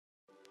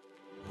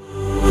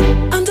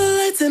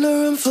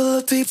room full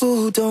of people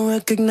who don't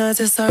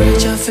recognize us. I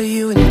reach out for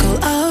you and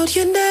call out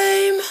your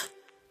name.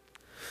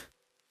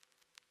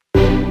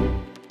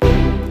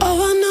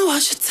 Oh, I know I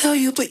should tell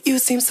you, but you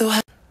seem so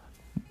happy.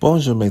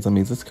 Bonjour mes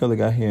amis, it's Curly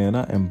Guy here, and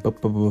I am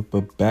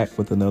back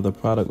with another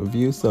product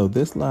review. So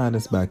this line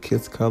is by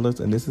Kisscolors,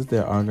 and this is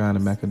their Argan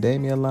and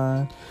Macadamia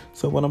line.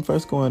 So what I'm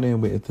first going in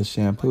with is the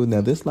shampoo.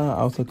 Now this line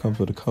also comes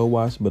with a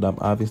co-wash, but I'm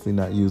obviously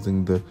not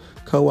using the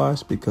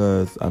co-wash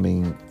because, I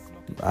mean,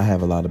 I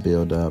have a lot of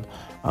buildup.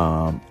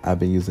 I've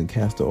been using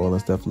castor oil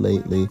and stuff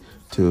lately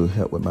to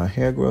help with my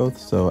hair growth,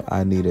 so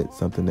I needed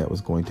something that was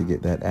going to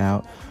get that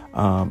out.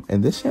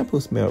 And this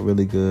shampoo smelled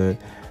really good.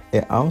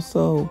 It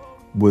also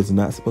was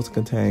not supposed to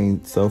contain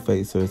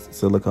sulfates or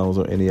silicones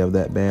or any of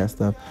that bad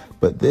stuff,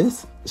 but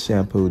this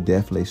shampoo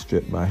definitely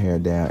stripped my hair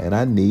down, and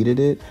I needed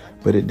it,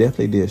 but it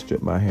definitely did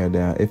strip my hair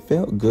down. It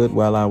felt good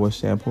while I was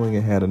shampooing.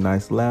 It had a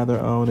nice lather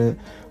on it,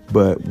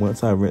 but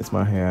once I rinsed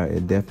my hair,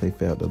 it definitely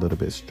felt a little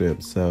bit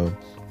stripped. So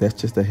that's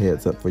just a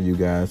heads up for you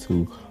guys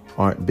who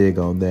aren't big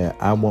on that.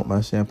 I want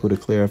my shampoo to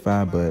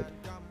clarify, but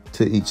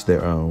to each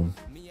their own.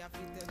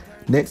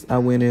 Next, I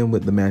went in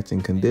with the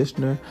matching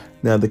conditioner.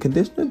 Now, the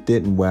conditioner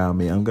didn't wow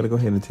me. I'm going to go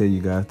ahead and tell you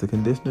guys, the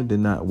conditioner did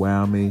not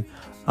wow me.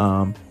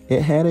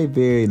 It had a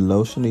very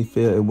lotiony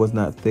feel. It was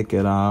not thick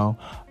at all.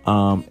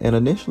 And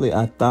initially,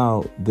 I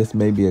thought this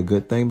may be a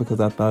good thing because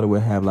I thought it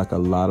would have like a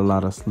lot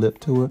of slip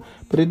to it.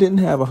 But it didn't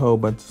have a whole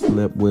bunch of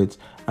slip, which,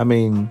 I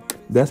mean,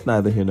 that's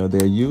neither here nor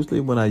there.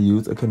 Usually when I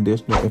use a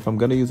conditioner, if I'm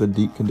going to use a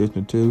deep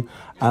conditioner too,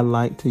 I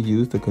like to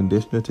use the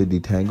conditioner to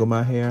detangle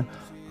my hair.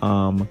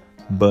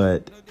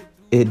 But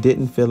it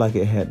didn't feel like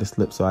it had to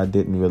slip, so I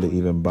didn't really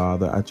even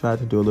bother. I tried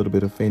to do a little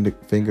bit of finger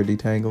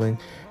detangling,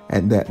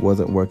 and that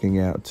wasn't working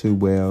out too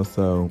well,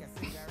 so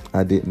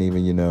I didn't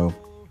even,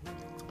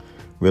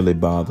 really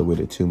bother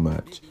with it too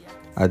much.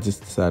 I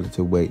just decided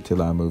to wait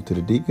till I moved to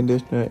the deep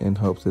conditioner in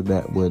hopes that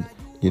that would,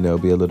 be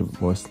a little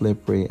bit more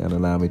slippery and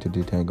allow me to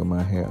detangle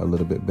my hair a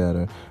little bit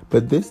better.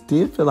 But this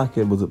did feel like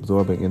it was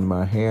absorbing in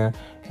my hair.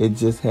 It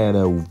just had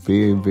a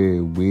very,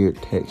 very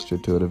weird texture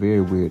to it, a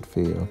very weird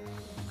feel.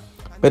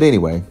 But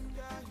anyway,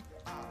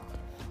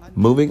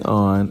 moving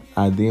on,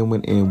 I then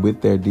went in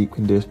with their deep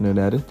conditioner.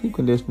 Now, this deep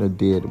conditioner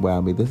did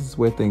wow me. This is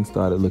where things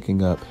started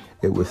looking up.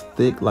 It was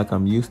thick like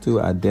I'm used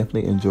to. I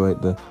definitely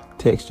enjoyed the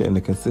texture and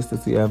the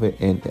consistency of it.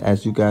 And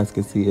as you guys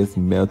can see, it's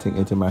melting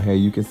into my hair.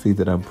 You can see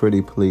that I'm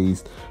pretty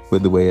pleased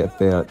with the way it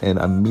felt. And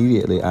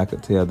immediately I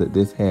could tell that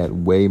this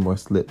had way more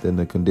slip than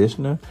the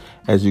conditioner.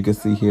 As you can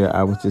see here,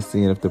 I was just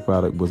seeing if the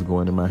product was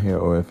going in my hair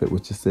or if it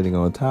was just sitting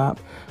on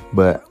top.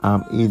 But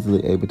I'm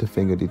easily able to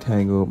finger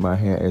detangle my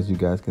hair, as you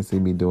guys can see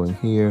me doing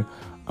here.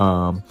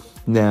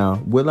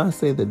 Now, will I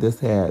say that this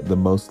had the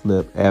most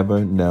slip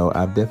ever? No,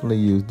 I've definitely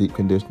used deep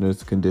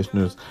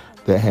conditioners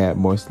that had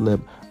more slip,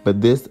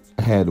 but this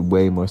had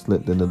way more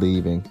slip than than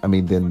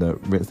the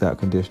rinse out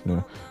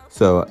conditioner.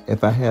 So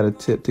if I had a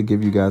tip to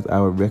give you guys,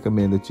 I would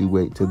recommend that you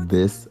wait to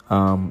this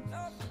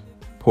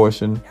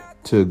portion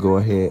to go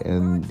ahead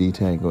and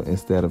detangle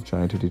instead of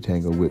trying to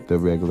detangle with the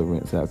regular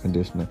rinse out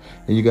conditioner.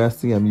 And you guys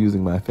see I'm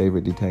using my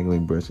favorite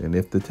detangling brush, and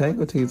if the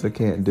Tangle Teaser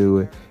can't do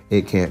it,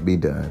 it can't be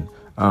done.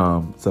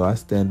 So I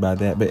stand by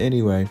that. But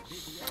anyway,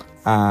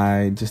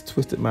 I just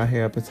twisted my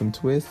hair up in some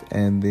twists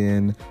and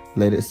then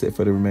let it sit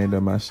for the remainder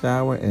of my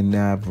shower, and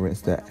now I've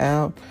rinsed that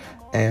out.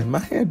 And my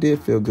hair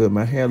did feel good.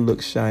 My hair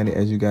looks shiny,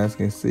 as you guys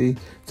can see.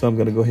 So I'm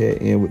going to go ahead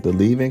and in with the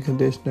leave-in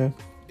conditioner.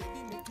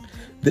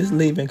 This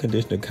leave-in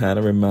conditioner kind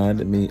of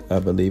reminded me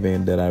of a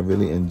leave-in that I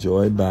really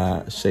enjoy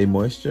by Shea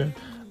Moisture.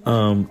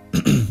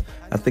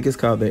 I think it's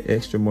called the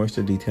Extra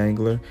Moisture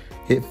Detangler.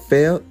 It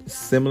felt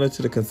similar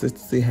to the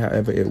consistency,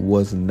 however, it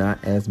was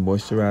not as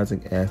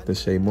moisturizing as the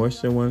Shea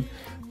Moisture one,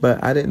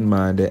 but I didn't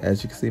mind it.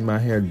 As you can see, my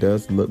hair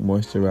does look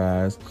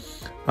moisturized,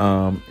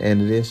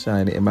 and it is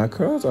shiny, and my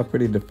curls are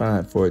pretty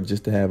defined for it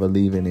just to have a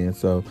leave-in in,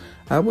 so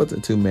I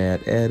wasn't too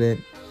mad at it.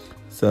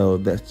 So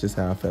that's just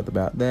how I felt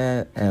about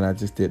that, and I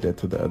just did that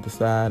to the other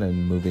side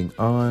and moving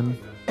on.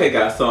 Hey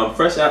guys, so I'm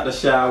fresh out the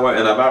shower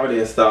and I've already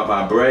installed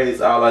my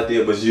braids. All I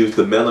did was use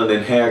the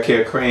Melanin Hair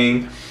Care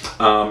Cream.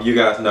 You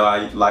guys know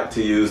I like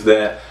to use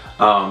that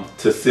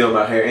to seal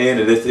my hair in,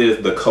 and this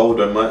is the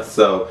colder month,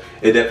 so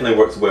it definitely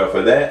works well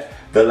for that.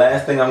 The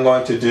last thing I'm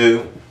going to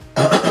do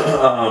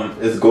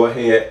is go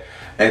ahead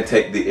and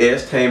take the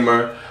Edge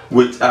Tamer,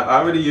 which I've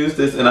already used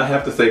this, and I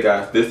have to say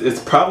guys, this is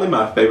probably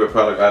my favorite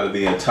product out of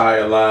the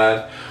entire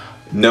line,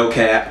 no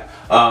cap.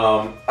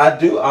 I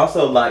do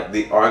also like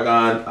the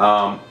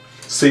Argan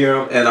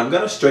serum, and I'm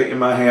gonna straighten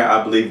my hair,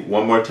 I believe,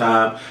 one more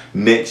time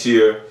next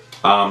year,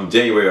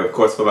 January, of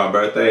course, for my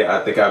birthday.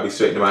 I think I'll be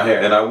straightening my hair,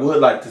 and I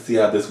would like to see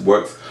how this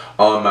works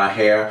on my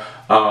hair.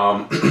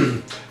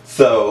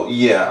 So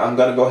yeah, I'm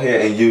gonna go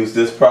ahead and use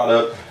this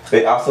product.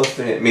 They also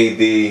sent me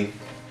the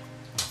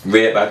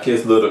Red by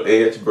Kiss little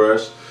edge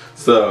brush,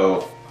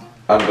 so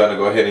I'm gonna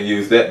go ahead and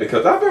use that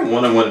because I've been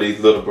wanting one of these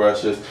little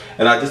brushes,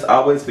 and I just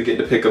always forget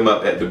to pick them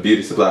up at the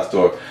beauty supply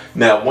store.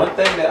 Now, one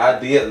thing that I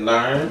did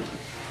learn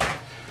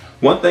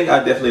one thing I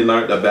definitely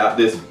learned about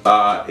this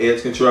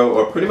edge control,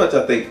 or pretty much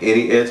I think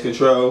any edge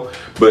control,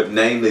 but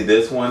namely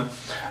this one,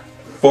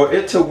 for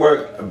it to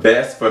work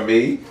best for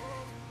me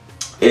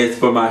is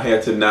for my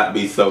hair to not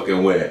be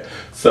soaking wet.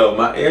 So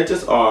my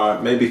edges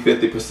are maybe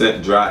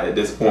 50% dry at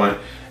this point,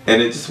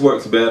 and it just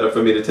works better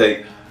for me to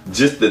take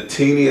just the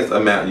teeniest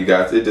amount, you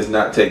guys. It does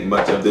not take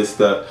much of this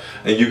stuff,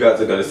 and you guys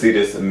are going to see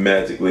this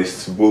magically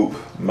swoop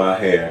my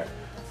hair.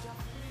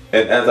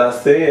 And as I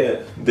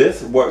said,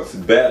 this works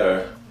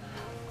better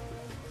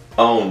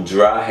on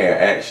dry hair.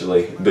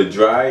 Actually, the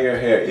drier your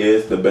hair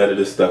is, the better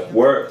this stuff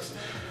works,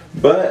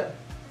 but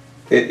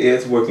it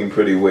is working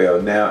pretty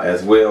well now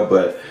as well.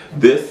 But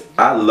this,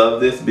 I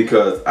love this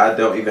because I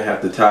don't even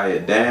have to tie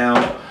it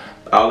down.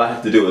 All I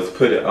have to do is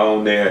put it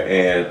on there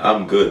and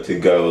I'm good to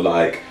go.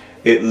 Like,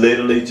 it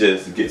literally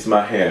just gets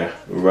my hair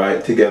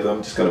right together.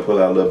 I'm just gonna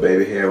pull out a little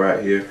baby hair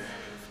right here,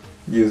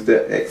 use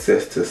that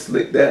excess to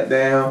slick that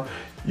down,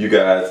 you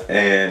guys,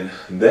 and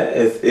that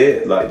is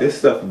it. Like, this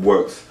stuff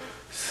works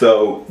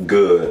so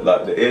good.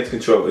 Like, the edge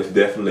control is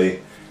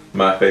definitely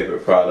my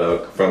favorite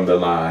product from the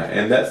line,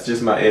 and that's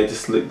just my edges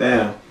slicked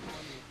down.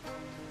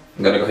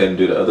 I'm gonna go ahead and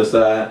do the other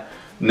side.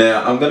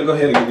 Now I'm gonna go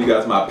ahead and give you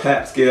guys my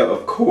pap scale,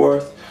 of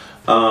course,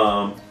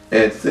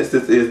 and since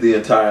this is the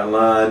entire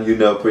line, you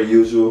know, per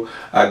usual,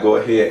 I go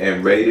ahead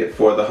and rate it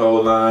for the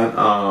whole line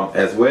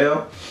as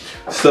well.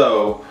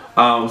 So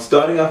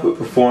starting off with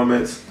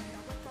performance,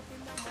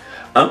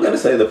 I'm gonna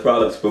say the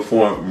products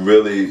perform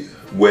really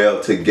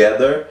well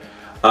together.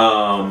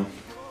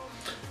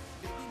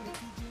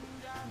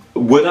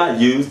 Would I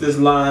use this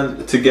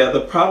line together?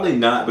 Probably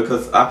not,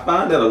 because I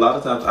find that a lot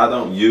of times I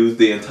don't use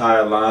the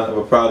entire line of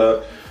a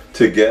product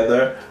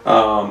together.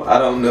 I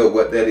don't know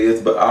what that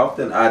is, but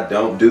often I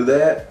don't do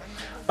that.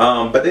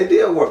 But they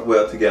did work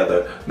well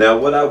together. Now,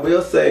 what I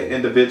will say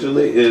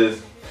individually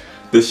is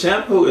the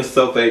shampoo is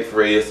sulfate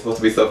free. It's supposed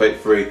to be sulfate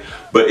free,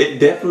 but it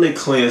definitely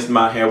cleansed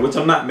my hair, which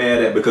I'm not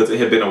mad at because it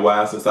had been a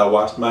while since I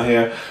washed my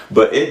hair,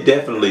 but it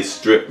definitely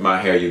stripped my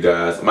hair, you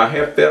guys. My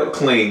hair felt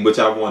clean, which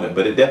I wanted,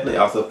 but it definitely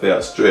also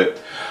felt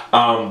stripped.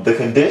 The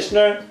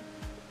conditioner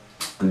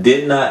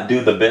did not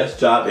do the best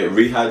job at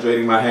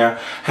rehydrating my hair.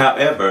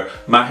 However,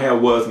 my hair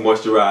was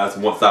moisturized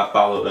once I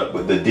followed up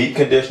with the deep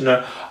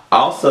conditioner.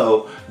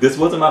 Also, this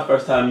wasn't my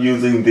first time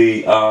using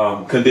the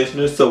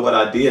conditioner, so what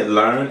I did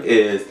learn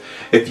is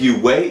if you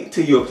wait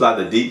till you apply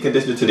the deep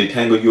conditioner to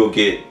detangle, you'll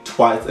get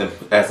twice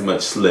as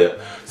much slip.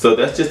 So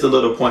that's just a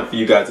little point for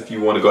you guys if you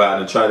want to go out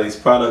and try these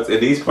products. And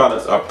these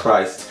products are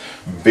priced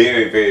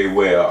very, very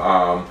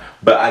well.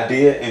 But I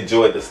did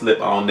enjoy the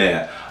slip on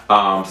that.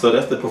 So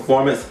that's the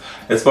performance.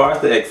 As far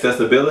as the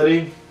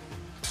accessibility,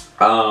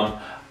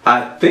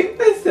 I think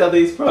they sell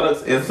these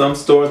products in some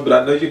stores, but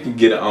I know you can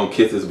get it on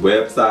Kiss's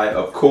website,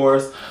 of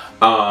course.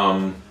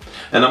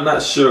 And I'm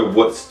not sure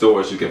what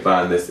stores you can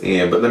find this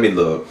in, but let me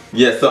look.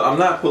 Yeah, so I'm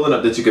not pulling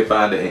up that you can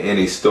find it in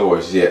any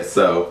stores yet,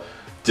 so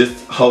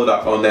just hold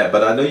up on that.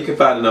 But I know you can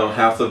find it on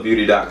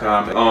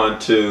houseofbeauty.com. On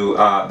to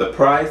the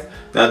price.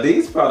 Now,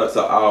 these products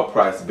are all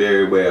priced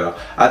very well.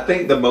 I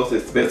think the most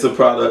expensive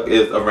product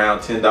is around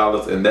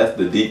 $10, and that's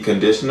the deep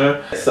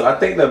conditioner. So I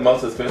think the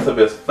most expensive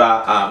is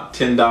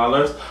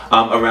 $10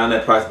 around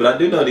that price. But I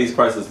do know these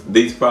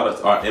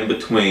products are in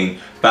between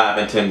 $5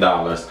 and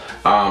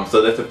 $10.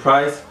 So that's the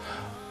price.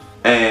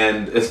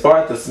 And as far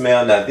as the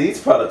smell, now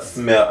these products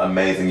smell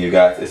amazing, you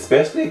guys.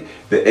 Especially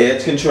the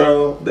edge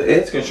control. The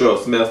edge control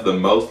smells the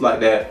most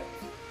like that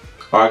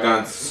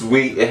Argan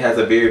sweet. It has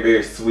a very,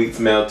 very sweet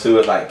smell to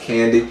it, like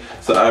candy.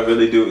 So I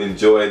really do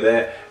enjoy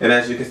that. And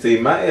as you can see,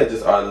 my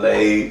edges are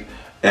laid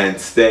and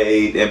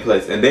stayed in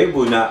place, and they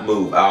will not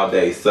move all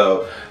day.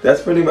 So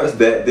that's pretty much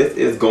that. This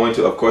is going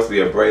to, of course,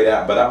 be a braid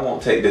out, but I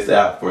won't take this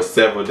out for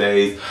several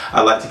days.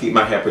 I like to keep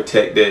my hair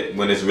protected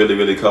when it's really,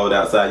 really cold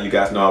outside. You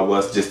guys know I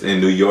was just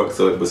in New York,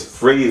 so it was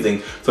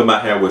freezing, so my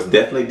hair was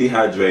definitely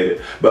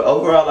dehydrated. But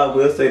overall, I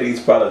will say these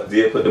products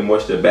did put the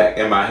moisture back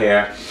in my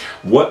hair.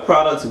 What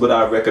products would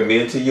I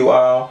recommend to you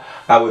all?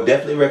 I would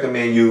definitely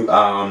recommend you,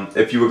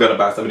 if you were going to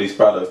buy some of these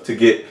products, to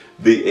get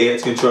the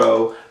edge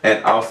control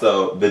and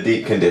also the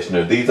deep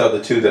conditioner. These are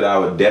the two that I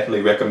would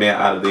definitely recommend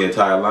out of the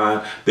entire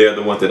line. They're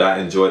the ones that I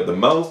enjoyed the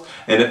most.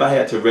 And if I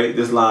had to rate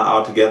this line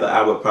altogether,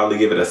 I would probably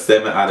give it a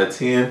 7 out of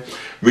 10.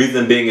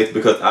 Reason being is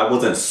because I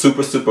wasn't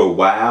super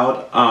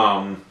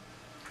wowed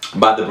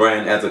by the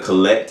brand as a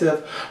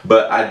collective,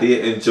 but I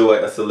did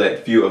enjoy a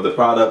select few of the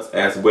products,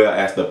 as well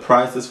as the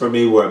prices for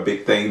me were a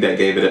big thing that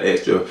gave it an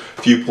extra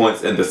few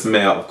points, and the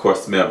smell, of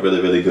course, smelled really,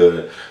 really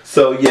good.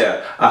 So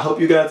yeah, I hope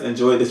you guys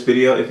enjoyed this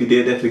video. If you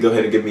did, definitely go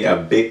ahead and give me a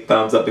big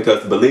thumbs up,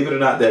 because believe it or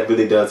not, that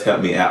really does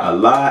help me out a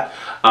lot.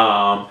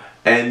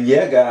 And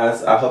yeah,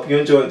 guys, I hope you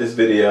enjoyed this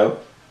video.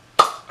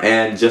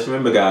 And just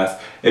remember,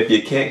 guys, if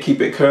you can't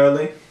keep it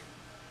curly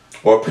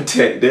or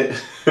protect it,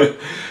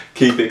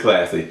 keep it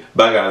classy.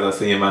 Bye, guys. I'll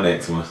see you in my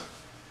next one.